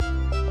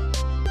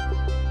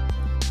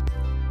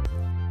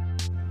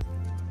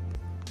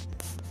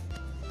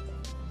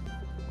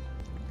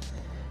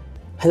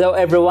Hello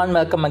everyone!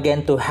 Welcome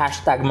again to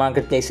Hashtag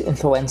Marketplace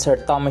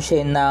Influencer Tommy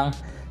Shane ng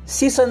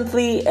Season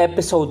 3,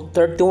 Episode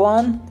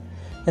 31.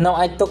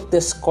 I took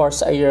this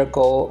course a year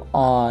ago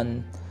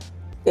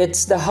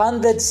it's the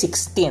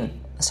 116th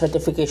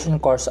certification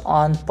course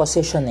on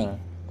positioning.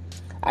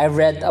 I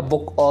read a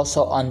book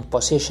also on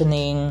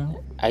positioning.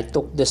 I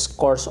took this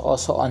course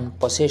also on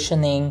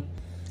positioning.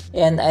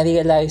 And I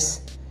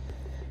realized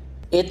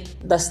it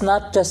does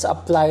not just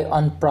apply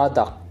on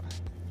product.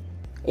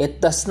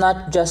 It does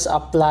not just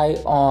apply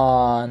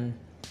on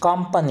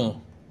company.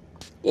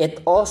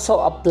 It also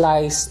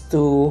applies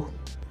to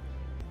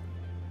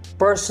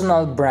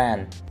personal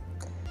brand.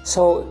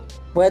 So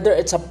whether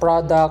it's a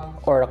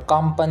product or a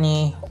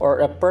company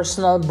or a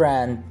personal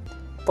brand,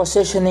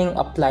 positioning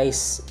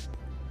applies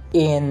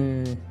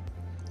in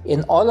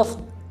all of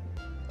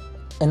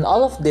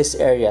these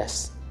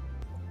areas.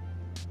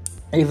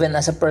 Even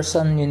as a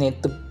person, you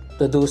need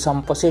to do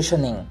some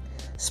positioning.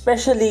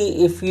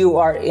 Especially if you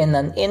are in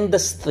an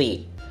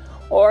industry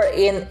or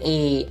in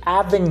a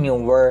avenue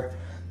where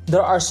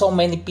there are so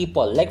many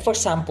people. Like for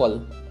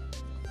example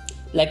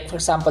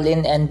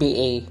in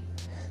NBA,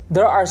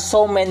 there are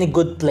so many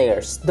good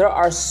players. There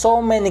are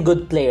 30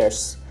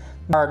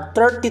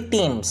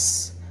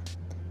 teams.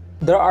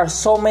 There are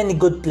so many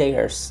good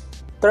players.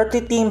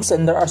 30 teams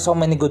and there are so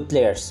many good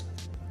players.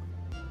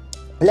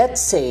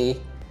 Let's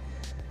say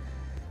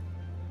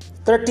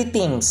 30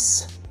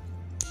 teams.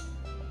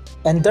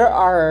 And there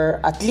are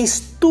at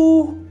least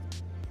 2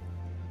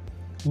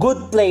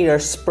 good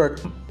players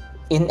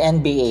in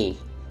NBA.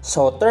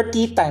 So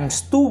 30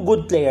 times 2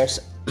 good players,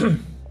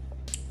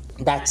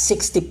 that's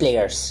 60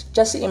 players.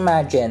 Just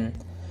imagine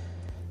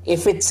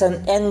if it's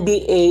an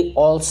NBA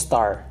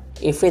All-Star.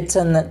 If it's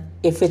an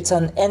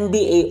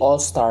NBA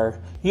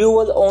All-Star, you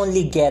will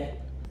only get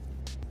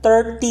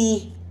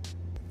 30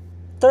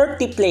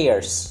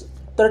 players.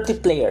 30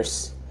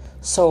 players.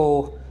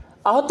 So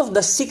out of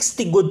the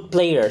 60 good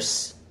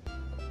players,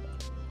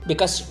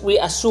 because we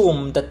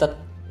assume that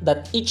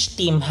each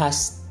team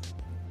has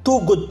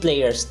 2 good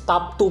players,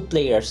 top 2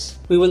 players,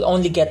 we will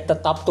only get the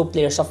top 2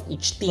 players of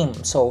each team.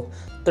 So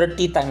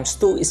 30 times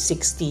 2 is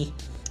 60,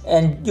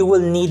 and you will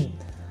need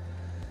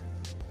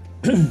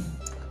 30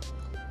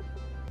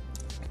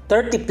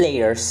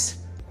 players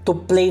to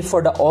play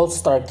for the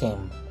All-Star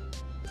game.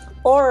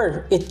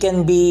 Or it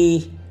can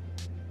be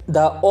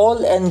the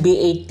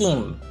All-NBA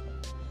team.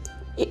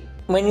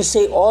 When you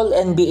say all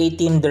NBA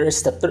team, there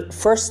is the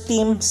first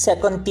team,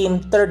 second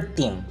team, third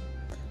team.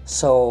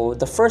 So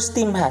the first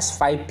team has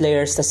 5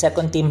 players, the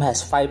second team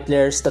has 5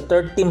 players, the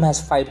third team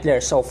has 5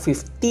 players. So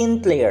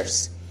 15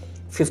 players.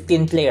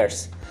 15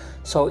 players.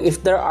 So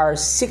if there are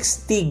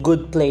 60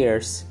 good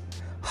players,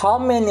 how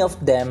many of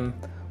them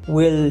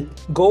will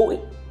go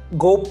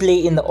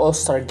play in the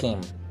All-Star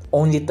game?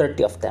 Only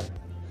 30 of them.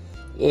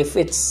 If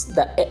it's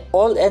the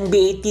all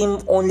NBA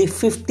team, only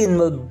 15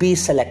 will be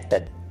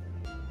selected.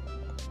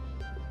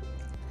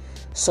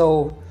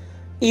 So,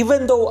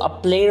 even though a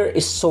player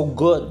is so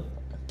good,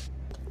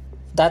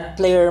 that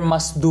player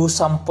must do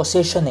some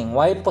positioning.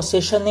 Why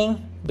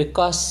positioning?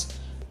 Because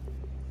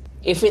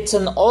if it's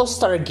an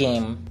all-star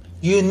game,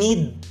 you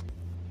need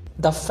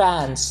the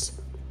fans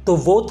to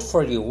vote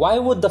for you. Why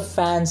would the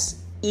fans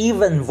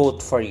even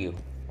vote for you?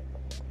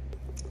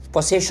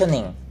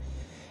 Positioning.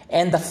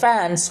 And each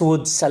fan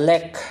will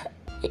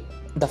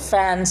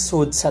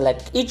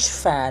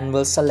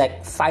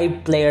select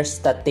 5 players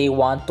that they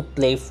want to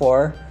play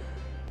for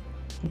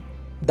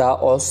the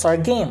All-Star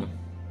game.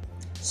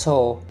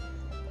 So,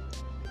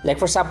 like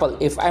for example,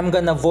 if I'm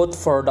gonna vote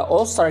for the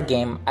All-Star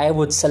game, I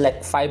would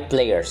select 5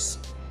 players.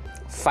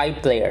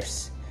 5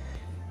 players.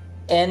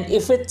 And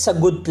if it's a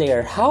good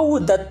player, how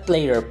would that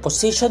player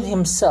position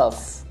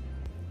himself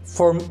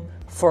for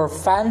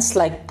fans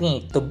like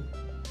me to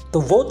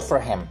vote for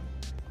him?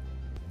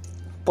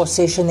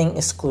 Positioning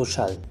is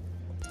crucial.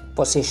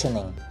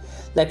 Positioning.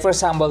 Like for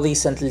example,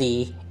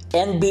 recently,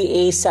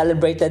 NBA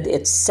celebrated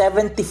its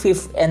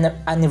 75th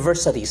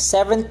anniversary.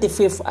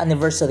 75th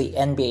anniversary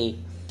NBA.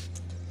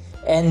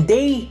 And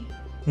they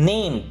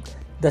named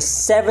the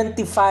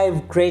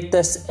 75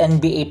 greatest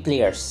NBA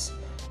players.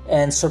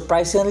 And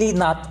surprisingly,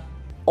 not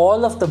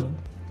all of the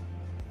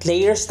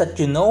players that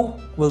you know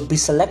will be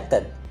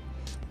selected.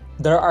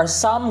 There are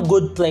some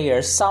good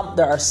players.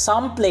 There are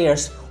some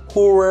players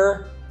who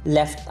were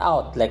left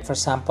out. Like for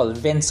example,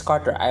 Vince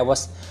Carter.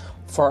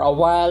 For a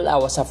while, I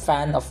was a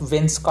fan of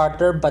Vince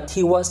Carter, but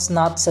he was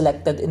not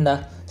selected in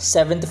the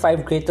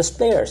 75 greatest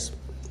players.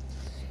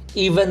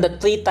 Even the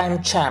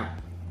 3-time champ,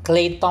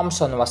 Klay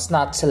Thompson, was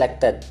not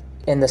selected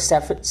in the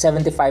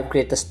 75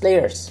 greatest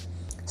players.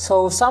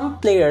 So some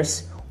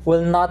players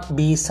will not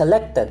be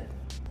selected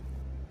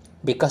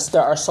because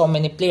there are so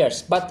many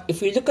players. But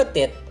if you look at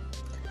it,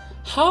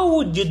 how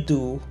would you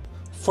do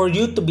for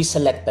you to be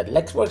selected?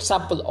 Like for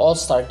example,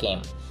 All-Star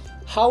game.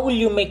 How will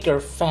you make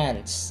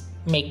fans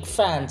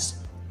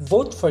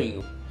vote for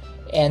you?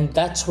 And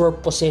that's where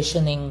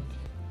positioning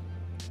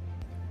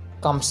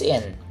comes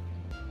in.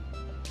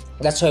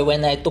 That's why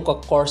when I took a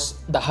course,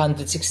 the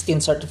 116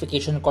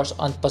 certification course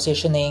on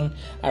positioning,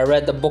 I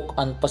read the book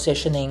on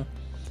positioning.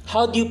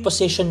 How do you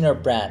position your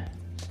brand?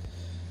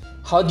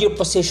 How do you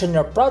position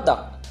your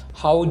product?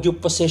 How do you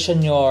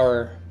position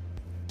your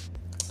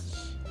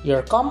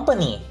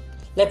company?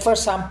 Like for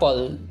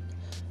example,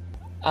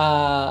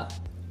 I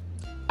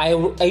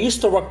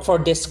used to work for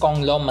this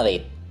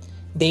conglomerate.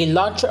 They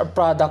launched a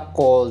product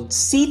called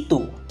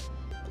C2,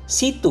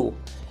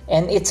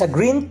 and it's a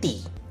green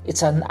tea.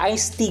 It's an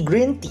iced tea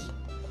green tea.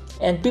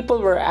 And people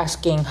were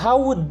asking how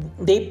would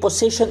they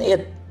position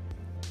it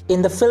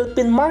in the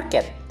Philippine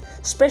market,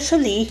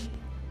 especially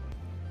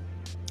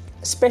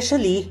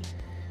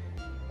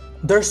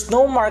there's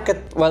no market.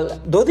 Well,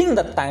 during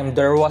that time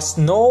there was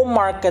no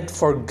market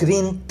for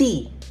green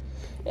tea,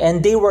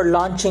 and they were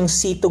launching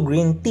C2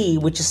 green tea,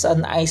 which is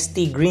an iced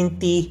tea green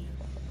tea.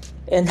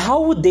 And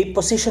how would they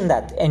position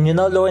that? And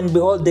lo and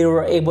behold, they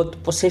were able to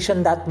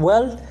position that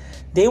well.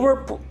 They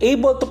were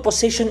able to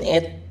position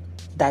it,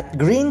 that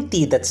green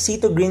tea, that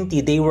C2 green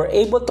tea, they were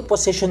able to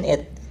position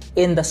it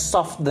in the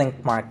soft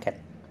drink market.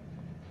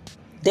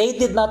 They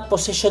did not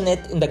position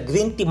it in the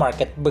green tea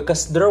market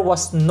because there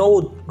was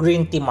no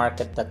green tea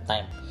market that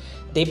time.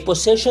 They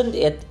positioned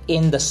it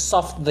in the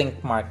soft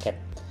drink market.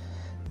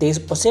 They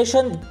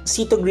positioned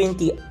C2 green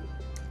tea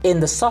in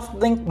the soft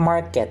drink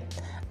market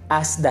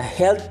as the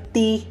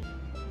healthy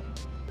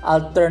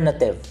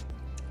alternative,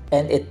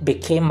 and it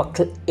became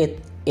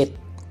it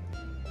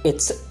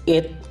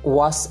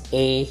was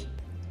a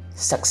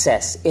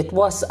success. It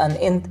was an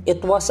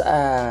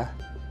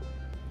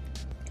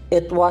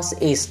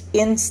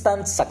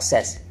instant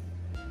success.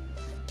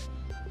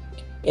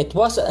 It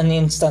was an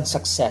instant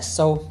success.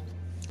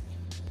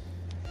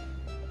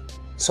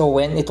 So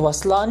when it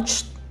was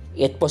launched,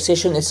 it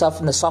positioned itself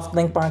in the soft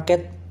drink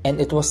market,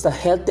 and it was the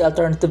healthy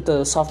alternative to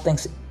the soft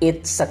drinks.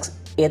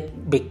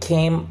 It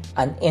became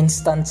an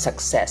instant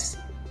success.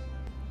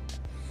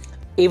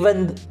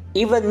 Even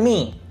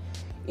me,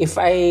 if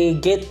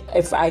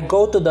I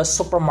go to the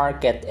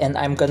supermarket and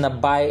I'm gonna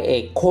buy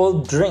a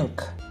cold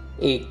drink,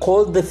 a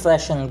cold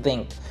refreshing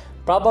drink,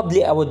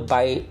 probably I would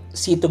buy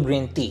C2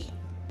 green tea.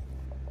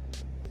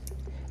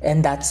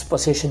 And that's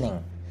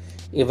positioning.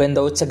 Even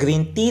though it's a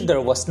green tea,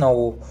 there was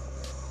no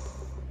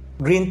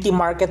green tea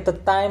market at the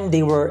time.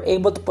 They were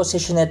able to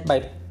position it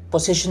by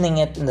positioning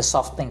it in the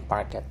soft drink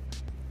market.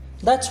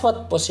 That's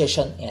what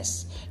position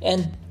is.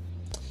 And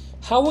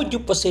how would you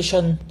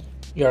position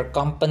your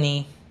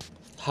company?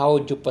 How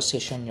would you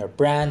position your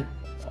brand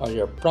or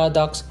your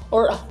products?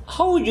 Or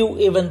how would you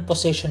even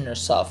position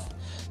yourself?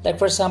 Like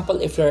for example,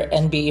 if you're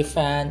an NBA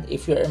fan,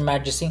 if you're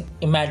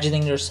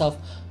imagining yourself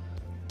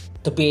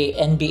to be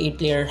an NBA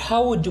player,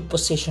 how would you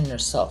position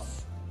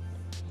yourself?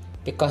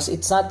 Because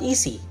it's not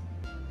easy.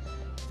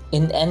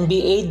 In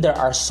NBA, there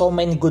are so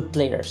many good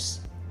players.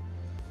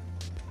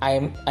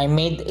 I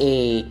made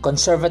a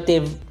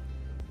conservative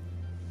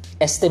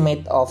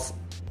estimate of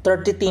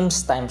 30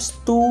 teams times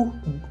 2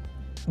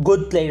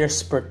 good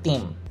players per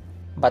team.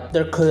 But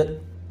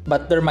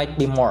there might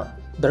be more.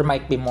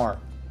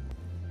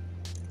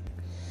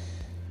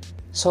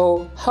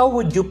 So how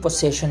would you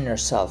position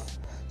yourself?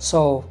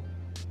 So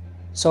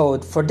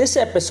for this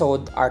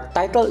episode, our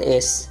title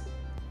is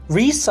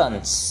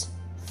Reasons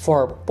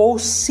for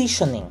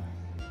Positioning.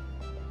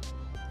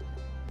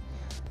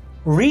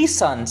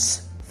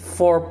 Reasons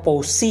for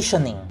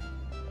positioning.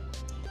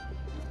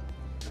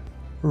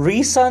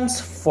 Reasons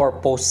for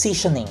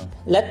positioning.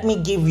 Let me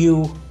give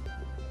you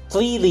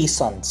 3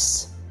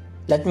 reasons.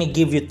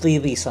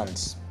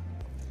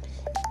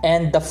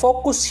 And the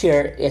focus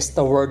here is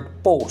the word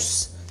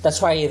pose.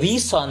 That's why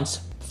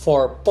reasons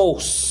for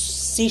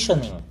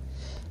positioning.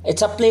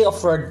 It's a play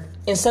of word.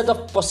 Instead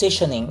of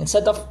positioning,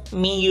 instead of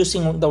me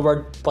using the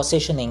word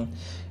positioning,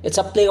 it's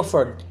a play of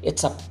word.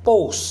 It's a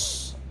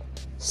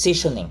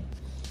positioning.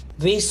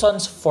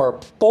 Reasons for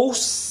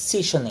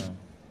positioning.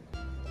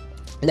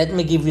 Let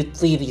me give you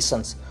 3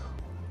 reasons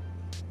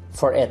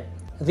for it.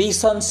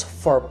 Reasons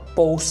for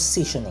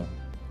positioning.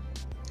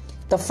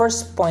 The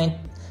first point,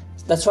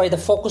 that's why the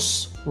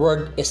focus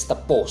word is the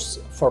pose,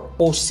 for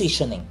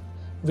positioning.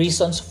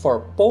 Reasons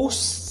for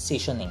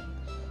positioning.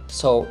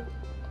 So,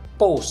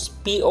 pose,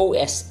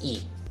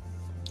 P-O-S-E.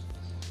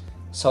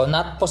 So,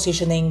 not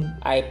positioning,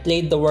 I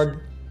played the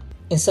word,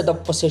 instead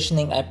of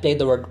positioning, I played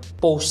the word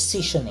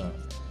positioning.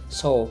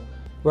 So,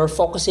 we're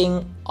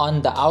focusing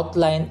on the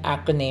outline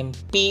acronym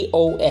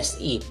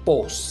POSE,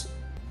 pose.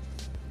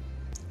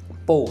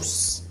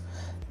 Pose.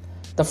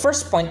 The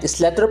first point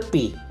is letter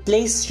P.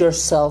 Place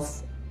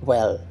yourself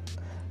well.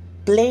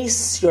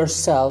 Place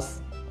yourself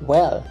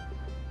well.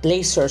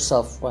 Place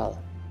yourself well.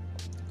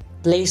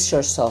 Place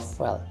yourself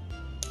well.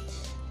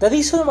 The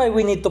reason why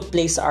we need to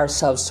place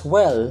ourselves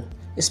well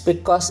is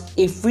because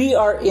if we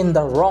are in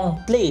the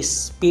wrong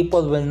place,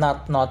 people will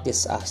not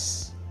notice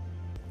us.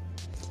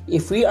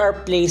 If we are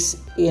placed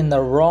in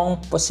the wrong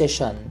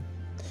position,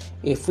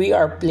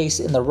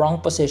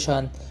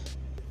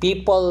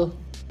 people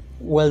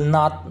will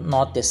not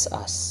notice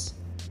us.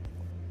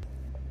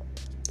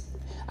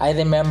 I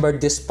remember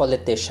this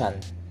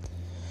politician.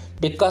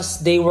 because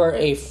they were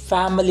a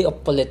family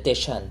of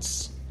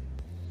politicians.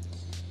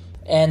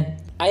 And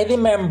I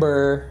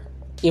remember,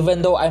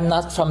 even though I'm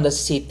not from the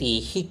city,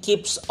 he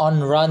keeps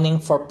on running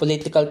for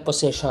political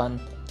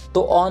position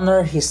to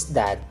honor his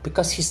dad,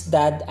 because his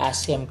dad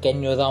asked him,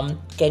 can you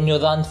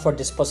run for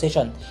this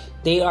position?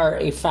 They are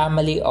a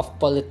family of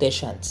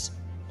politicians.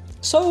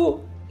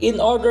 So in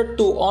order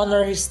to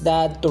honor his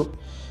dad,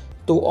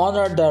 to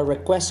honor the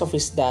request of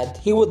his dad,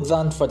 he would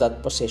run for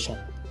that position.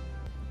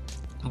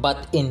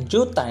 But in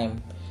due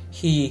time,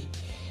 he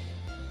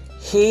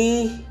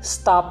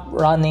stopped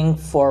running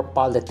for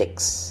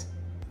politics,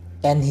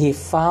 and he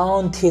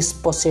found his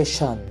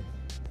position,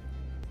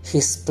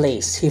 his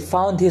place. He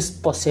found his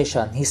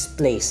position, his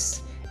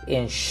place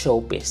in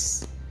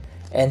showbiz,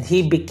 and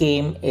he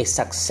became a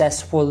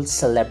successful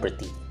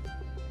celebrity.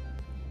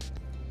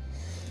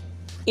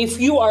 If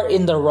you are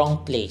in the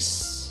wrong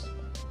place,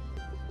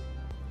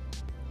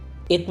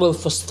 it will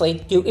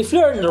frustrate you. If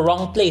you're in the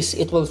wrong place,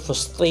 it will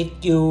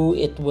frustrate you.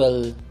 It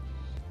will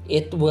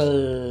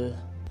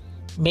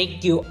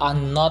make you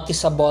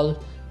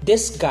unnoticeable.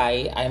 This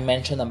guy I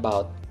mentioned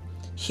about,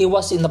 he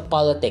was in the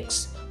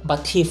politics,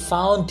 but he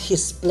found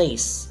his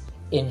place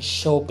in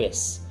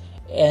showbiz.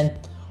 And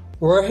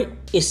where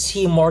is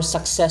he more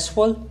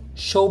successful?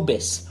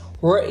 Showbiz.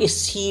 Where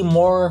is he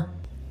more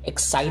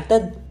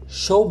excited?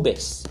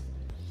 Showbiz.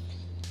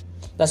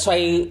 That's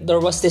why there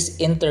was this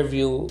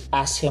interview,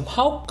 asked him,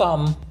 how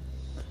come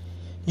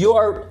you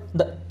are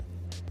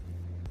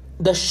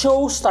the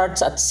show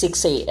starts at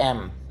 6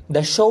 a.m.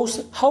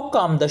 How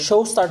come the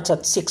show starts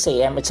at 6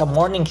 a.m.? It's a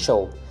morning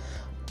show.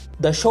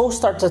 The show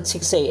starts at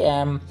 6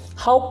 a.m.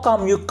 How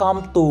come you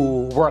come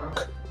to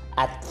work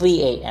at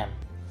 3 a.m.?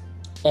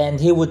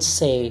 And he would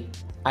say,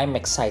 I'm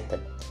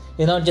excited.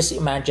 Just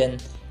imagine,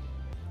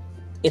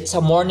 it's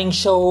a morning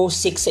show,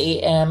 6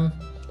 a.m.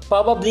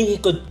 Probably he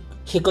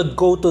could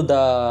go to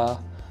the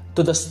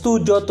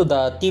studio, to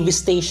the TV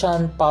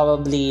station,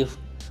 probably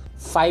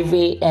 5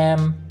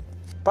 a.m.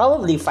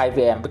 Probably 5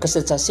 a.m. because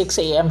it's a 6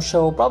 a.m.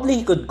 show. Probably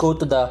he could go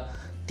to the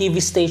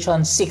TV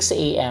station 6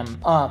 a.m.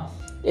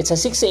 It's a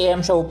 6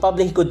 a.m. show.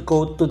 Probably he could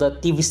go to the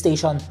TV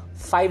station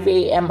 5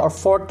 a.m. or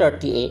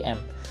 4:30 a.m.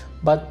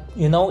 But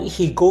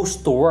he goes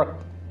to work.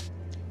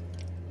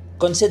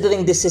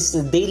 Considering this is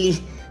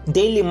the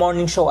daily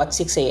morning show at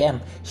 6 a.m.,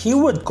 he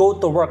would go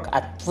to work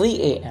at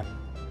 3 a.m.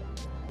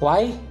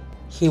 Why?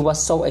 He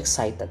was so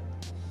excited.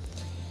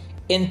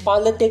 In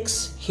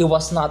politics, he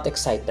was not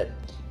excited.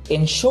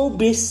 In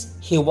showbiz,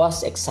 he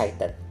was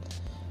excited.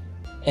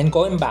 And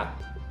going back,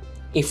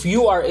 if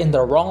you are in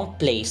the wrong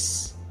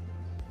place,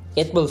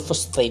 it will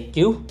frustrate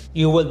you.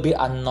 You will be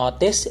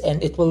unnoticed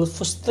and it will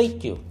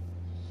frustrate you.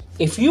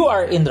 If you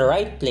are in the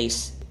right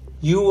place,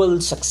 you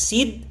will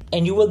succeed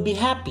and you will be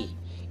happy.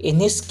 In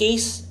his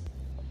case,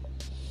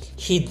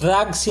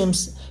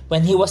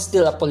 when he was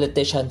still a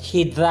politician,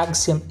 he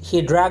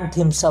dragged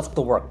himself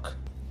to work.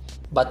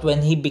 But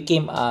when he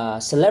became a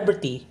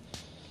celebrity,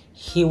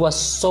 he was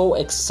so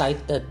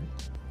excited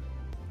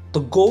to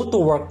go to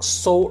work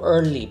so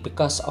early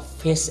because of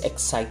his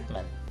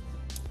excitement.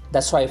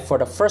 That's why for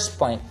the first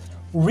point,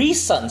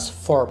 reasons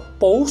for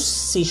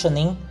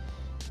positioning,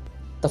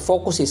 the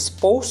focus is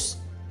pose.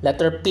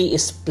 Letter P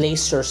is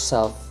place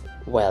yourself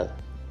well.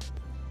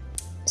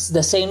 It's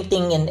the same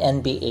thing in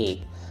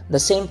NBA.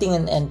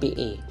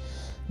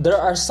 There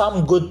are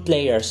some good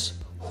players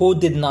who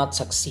did not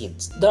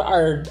succeed. There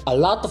are a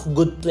lot of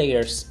good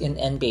players in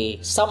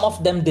NBA. Some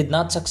of them did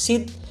not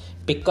succeed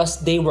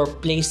because they were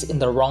placed in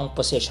the wrong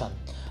position.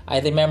 I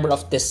remember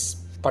of this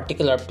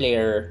particular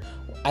player.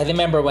 I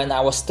remember when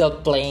I was still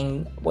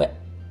playing.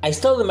 I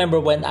still remember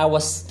when I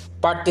was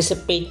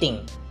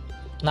participating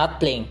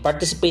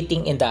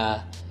in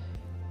the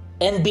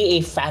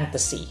NBA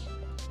fantasy.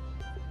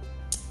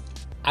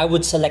 I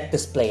would select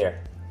this player.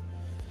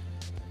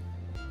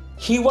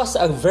 He was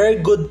a very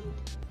good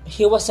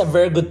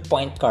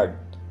point guard,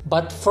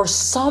 but for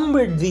some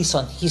weird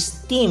reason, his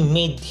team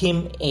made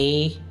him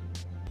a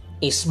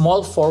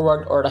small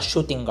forward or a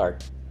shooting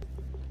guard,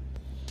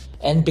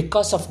 and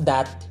because of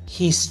that,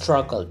 he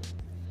struggled.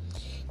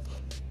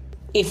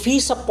 If he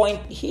is the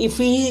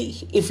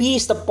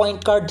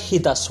point guard, he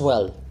does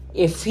well.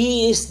 If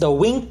he is the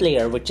wing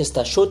player, which is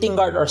the shooting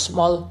guard or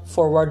small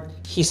forward,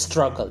 he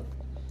struggled.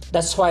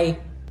 That's why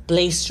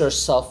place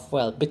yourself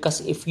well, because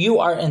if you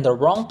are in the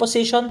wrong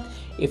position,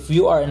 or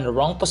you are in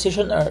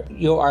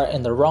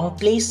the wrong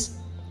place,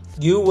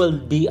 you will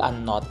be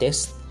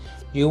unnoticed,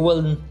 you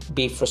will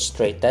be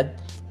frustrated,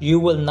 you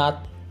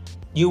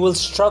will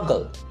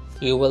struggle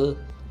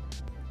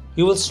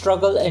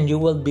and you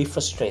will be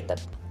frustrated.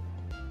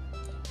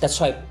 That's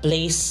why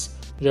place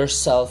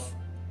yourself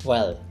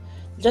well.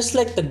 Just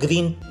like the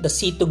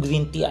C2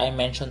 green tea I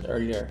mentioned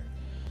earlier.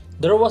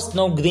 There was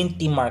no green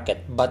tea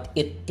market, but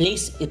it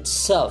placed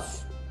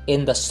itself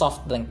in the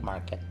soft drink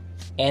market,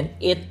 and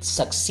it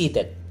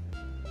succeeded.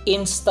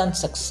 Instant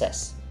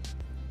success.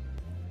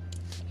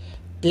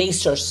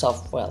 Place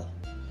yourself well.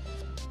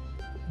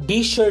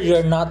 Be sure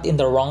you're not in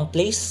the wrong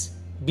place.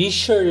 Be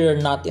sure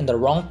you're not in the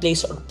wrong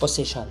place or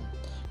position.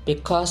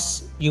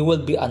 because you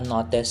will be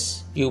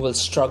unnoticed, you will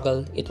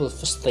struggle, it will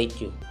frustrate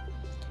you.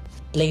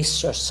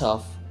 Place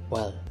yourself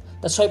well.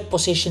 That's why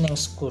positioning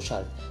is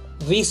crucial.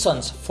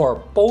 Reasons for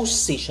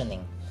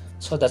positioning.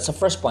 So that's the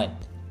first point.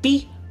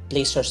 P,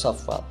 place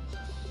yourself well.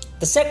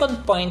 The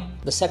second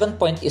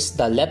point is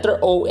the letter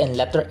O and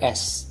letter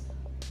S.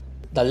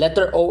 The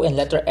letter O and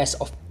letter S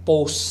of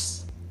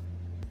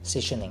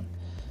positioning,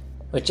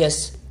 which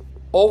is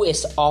O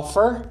is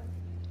offer,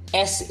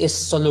 S is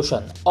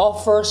solution.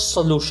 Offer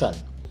solution.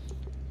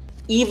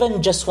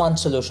 Even just one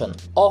solution.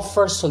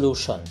 Offer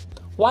solution.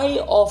 Why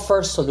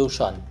offer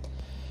solution?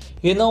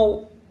 You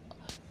know,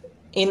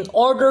 in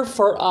order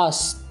for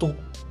us to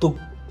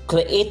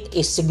create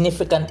a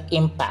significant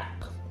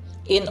impact,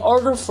 in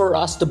order for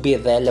us to be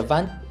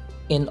relevant,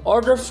 in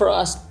order for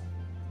us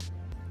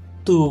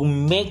to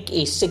make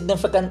a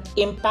significant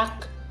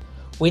impact,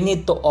 we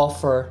need to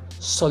offer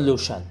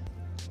solution.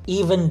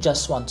 Even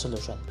just one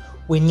solution.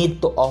 We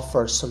need to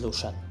offer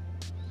solution.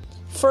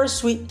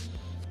 First,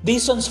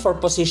 reasons for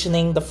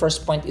positioning, the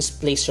first point is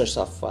place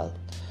yourself well.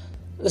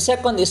 The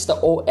second is the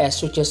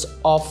OS, which is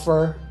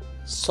offer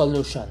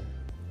solution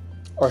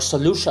or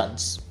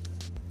solutions.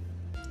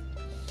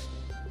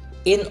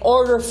 In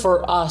order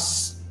for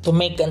us to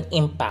make an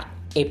impact,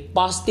 a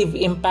positive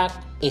impact,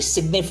 a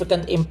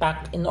significant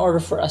impact, in order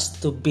for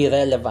us to be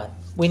relevant,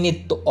 we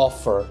need to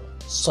offer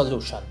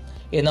solution.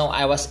 You know,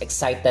 I was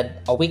excited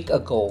a week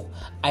ago.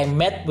 I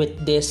met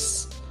with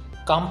this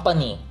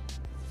company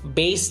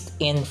based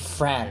in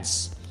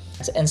France.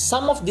 And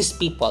some of these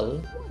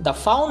people, the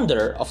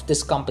founder of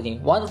this company,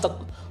 one of the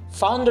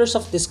founders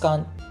of this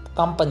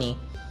company,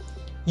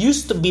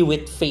 used to be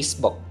with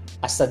Facebook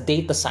as a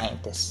data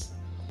scientist.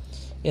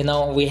 You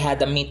know, we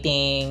had a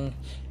meeting.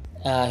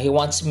 He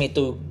wants me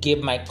to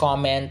give my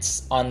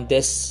comments on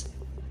this.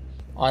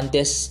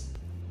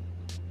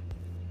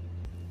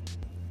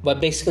 But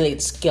basically,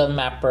 it's Skill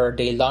Mapper.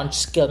 They launched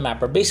Skill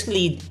Mapper.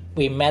 Basically,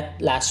 we met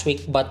last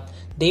week, but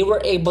they were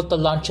able to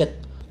launch it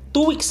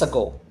 2 weeks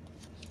ago.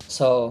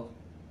 So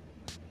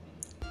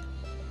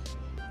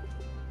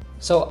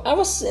I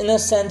was, in a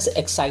sense,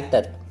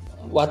 excited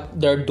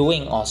what they're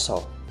doing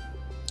also.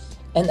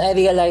 And I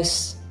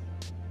realized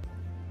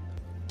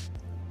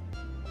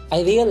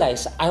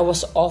I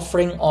was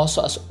offering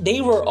also, they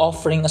were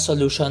offering a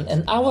solution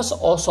and I was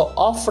also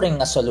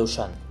offering a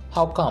solution.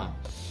 How come?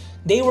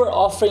 They were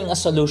offering a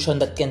solution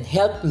that can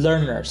help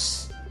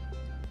learners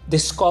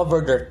discover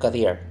their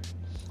career.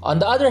 On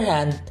the other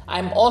hand,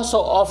 I'm also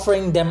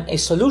offering them a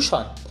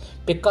solution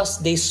because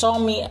they saw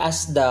me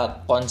as the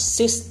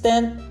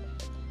consistent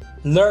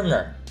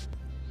learner.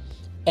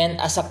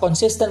 And as a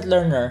consistent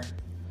learner,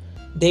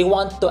 they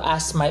want to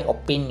ask my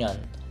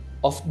opinion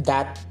of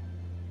that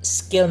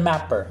Skill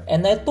Mapper.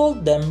 And I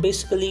told them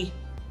basically,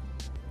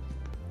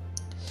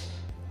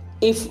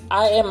 if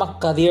I am a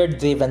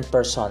career-driven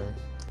person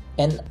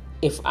and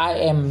if I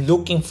am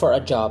looking for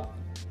a job,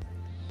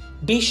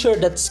 be sure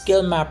that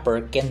Skill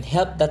Mapper can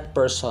help that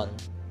person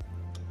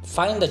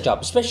find a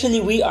job.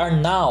 Especially we are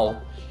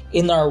now,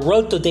 in our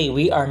world today,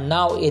 we are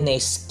now in a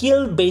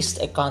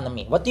skill-based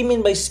economy. What do you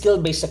mean by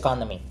skill-based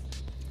economy?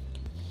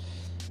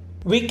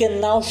 We can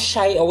now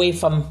shy away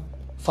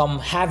from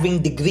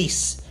having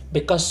degrees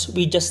because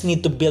we just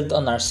need to build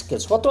on our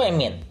skills. What do I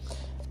mean?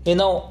 You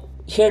know,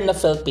 here in the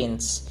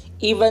Philippines,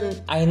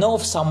 even I know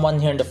of someone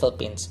here in the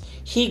Philippines,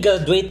 he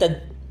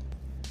graduated.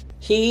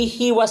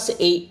 He was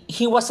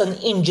an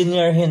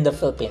engineer here in the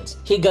Philippines.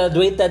 He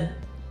graduated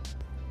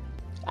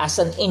as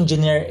an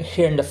engineer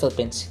here in the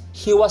Philippines.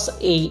 He was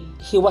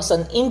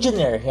an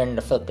engineer here in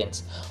the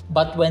Philippines.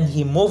 But when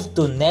he moved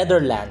to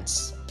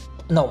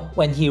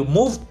when he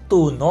moved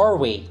to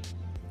Norway,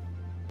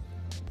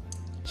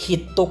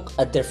 he took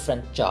a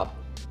different job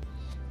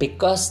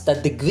because the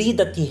degree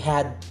that he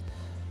had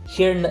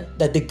here,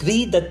 the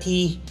degree that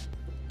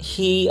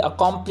he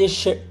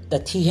accomplished,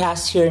 that he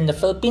has here in the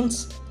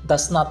Philippines,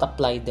 does not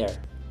apply there.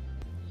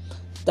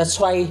 That's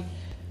why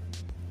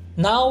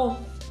now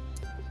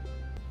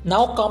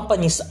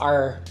companies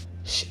are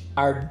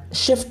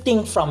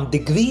shifting from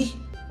degree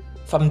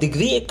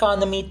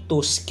economy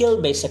to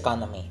skill-based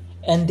economy,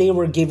 and they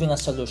were giving a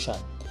solution.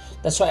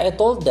 That's why I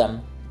told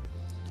them,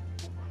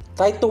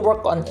 try to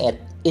work on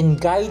it in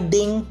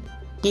guiding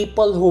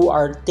people who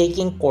are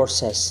taking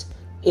courses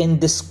in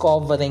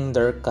discovering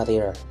their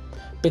career,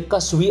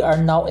 because we are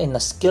now in a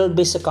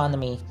skill-based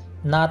economy,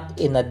 not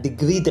in a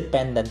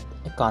degree-dependent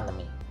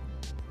economy.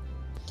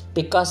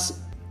 Because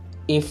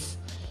if,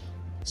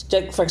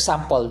 check for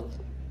example,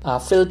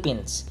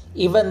 Philippines,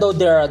 even though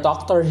they're a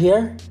doctor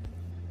here,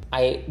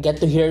 I get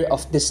to hear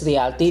of this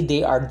reality.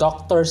 They are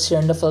doctors here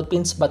in the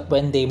Philippines, but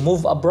when they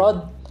move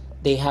abroad,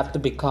 they have to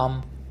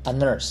become a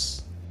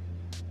nurse.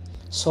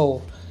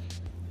 So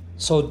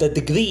the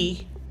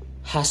degree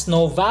has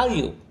no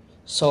value.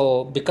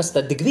 So because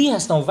the degree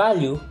has no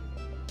value,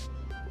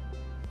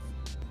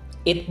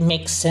 it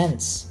makes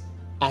sense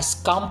as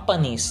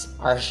companies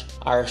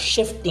are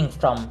shifting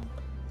from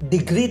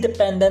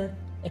degree-dependent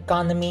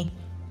economy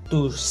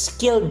to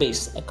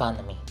skill-based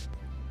economy.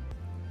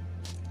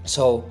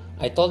 So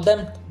I told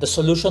them the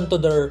solution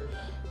to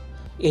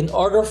in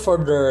order for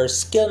their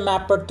skill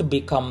mapper to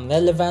become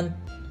relevant,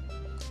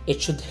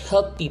 it should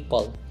help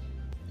people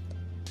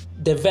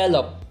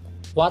develop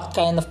what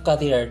kind of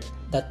career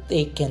that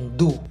they can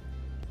do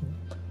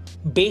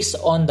based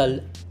on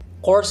the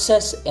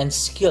courses and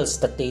skills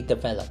that they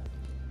develop.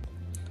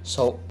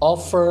 So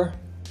offer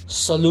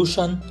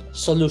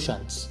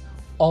solutions.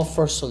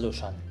 Offer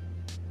solution.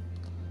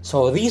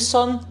 So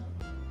reasons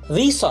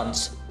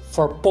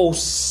for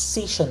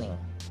positioning.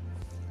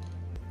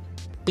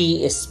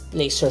 P is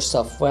place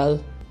yourself well.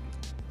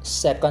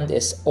 Second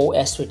is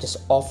OS, which is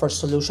offer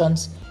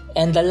solutions.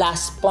 And the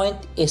last point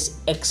is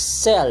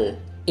excel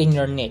in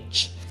your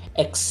niche.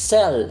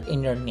 Excel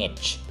in your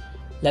niche.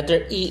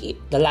 Letter E,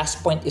 the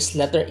last point is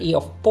letter E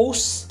of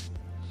pose.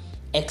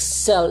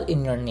 Excel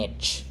in your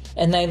niche.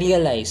 And I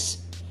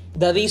realized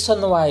the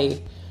reason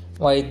why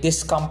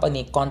this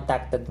company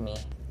contacted me,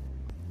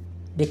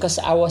 because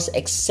I was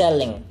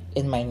excelling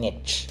in my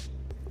niche.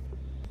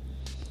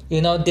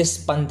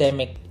 This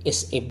pandemic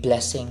is a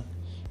blessing.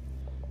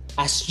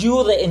 As you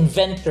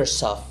reinvent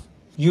yourself,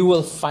 you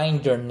will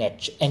find your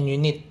niche and you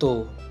need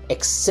to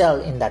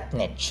excel in that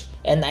niche.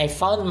 And I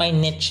found my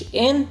niche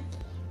in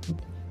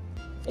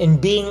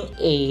being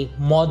a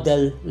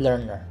model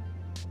learner.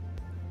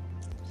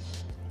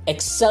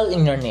 Excel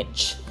in your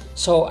niche.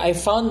 So I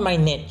found my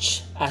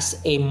niche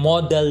as a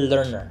model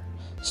learner.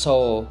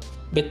 So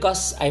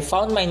because I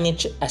found my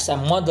niche as a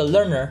model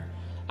learner,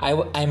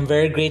 I'm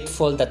very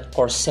grateful that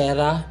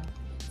Coursera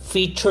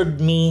featured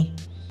me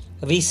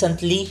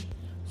recently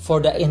for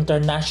the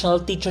International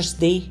Teachers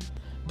Day,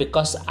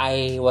 because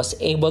I was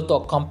able to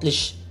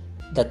accomplish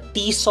the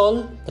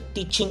TESOL, the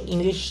Teaching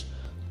English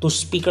to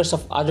Speakers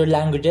of Other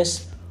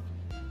Languages,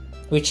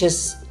 which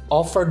is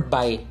offered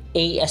by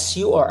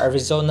ASU or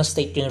Arizona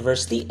State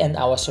University, and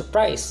I was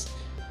surprised.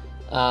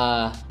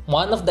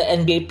 One of the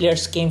NBA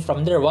players came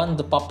from there, one of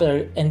the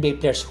popular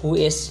NBA players, who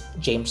is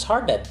James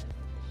Harden.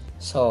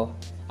 So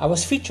I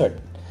was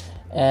featured.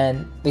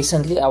 And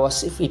recently I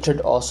was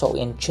featured also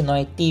in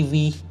Chinoy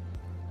TV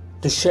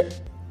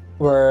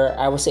where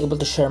I was able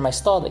to share my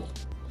story.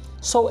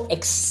 So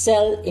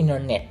excel in your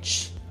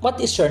niche.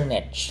 What is your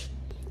niche?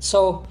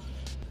 So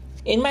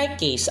in my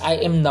case, I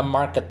am in the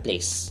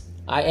marketplace.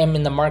 I am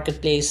in the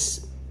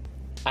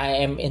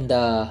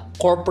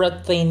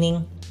corporate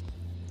training.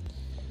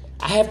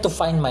 I have to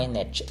find my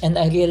niche. And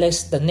I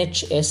realized the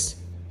niche is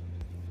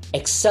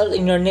excel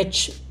in your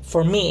niche.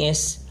 For me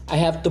is I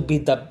have to be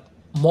the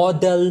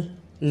model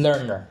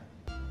learner.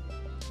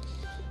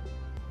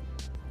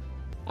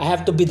 I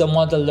have to be the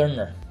model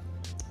learner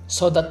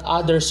so that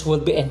others will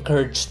be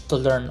encouraged to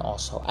learn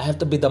also. I have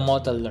to be the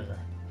model learner.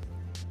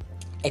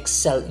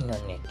 Excel in your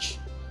niche.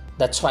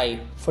 That's why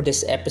for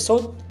this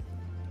episode,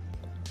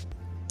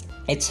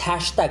 it's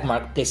hashtag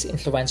Marketplace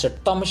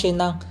Influencer Thomas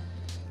Shane ng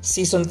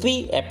Season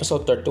 3,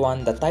 Episode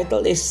 31. The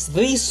title is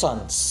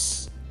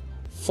Reasons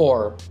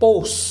for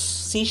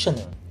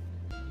Positioning.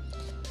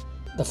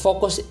 The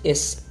focus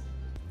is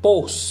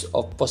pose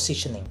of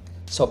positioning.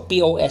 So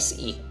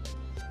POSE.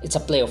 It's a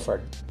play of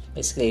word.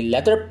 Basically,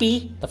 letter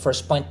P, the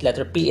first point,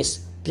 letter P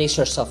is place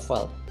yourself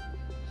well.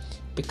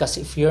 Because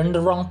if you're in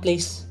the wrong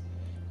place,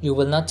 you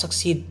will not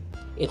succeed.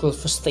 It will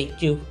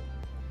frustrate you.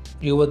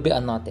 You will be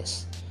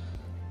unnoticed.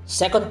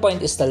 Second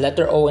point is the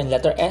letter O and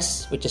letter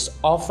S, which is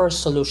offer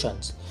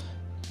solutions.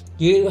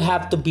 You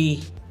have to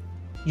be,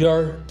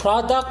 your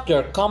product,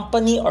 your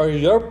company, or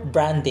your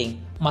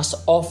branding must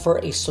offer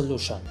a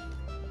solution.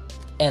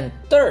 And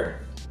third,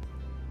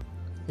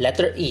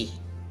 letter E,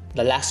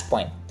 the last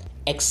point,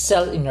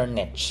 excel in your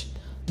niche.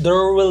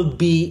 There will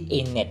be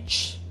a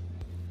niche.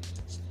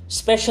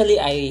 Especially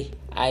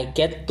I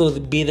get to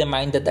be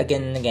reminded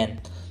again and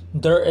again,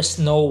 there is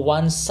no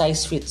one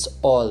size fits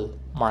all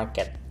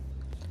market.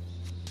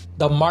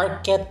 The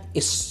market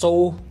is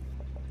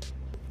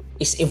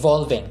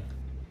evolving.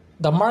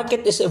 The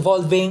market is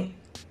evolving.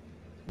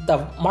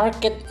 The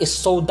market is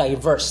so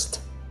diverse.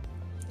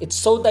 It's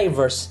so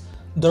diverse,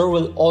 there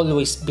will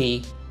always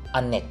be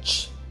a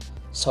niche.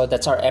 So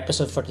that's our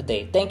episode for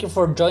today. Thank you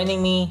for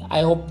joining me.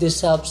 I hope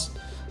this helps.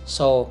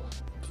 So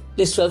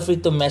please feel free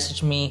to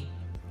message me.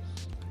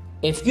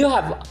 If you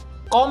have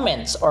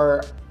comments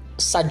or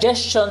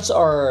suggestions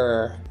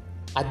or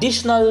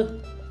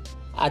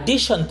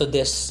addition to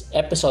this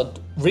episode,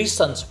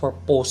 reasons for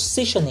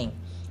positioning,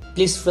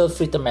 please feel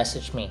free to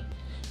message me,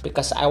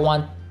 because I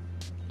want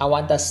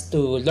us to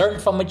learn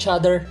from each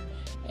other,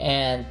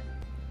 and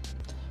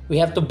we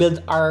have to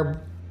build our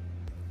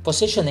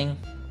positioning,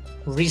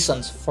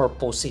 reasons for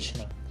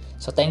positioning.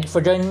 So thank you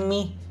for joining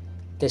me.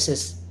 This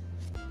is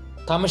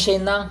Thomas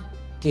Shane ng.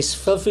 Please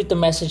feel free to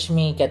message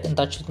me, get in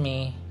touch with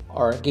me,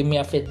 or give me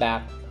a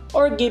feedback,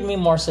 or give me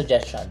more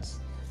suggestions.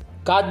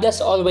 God bless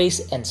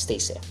always and stay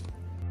safe.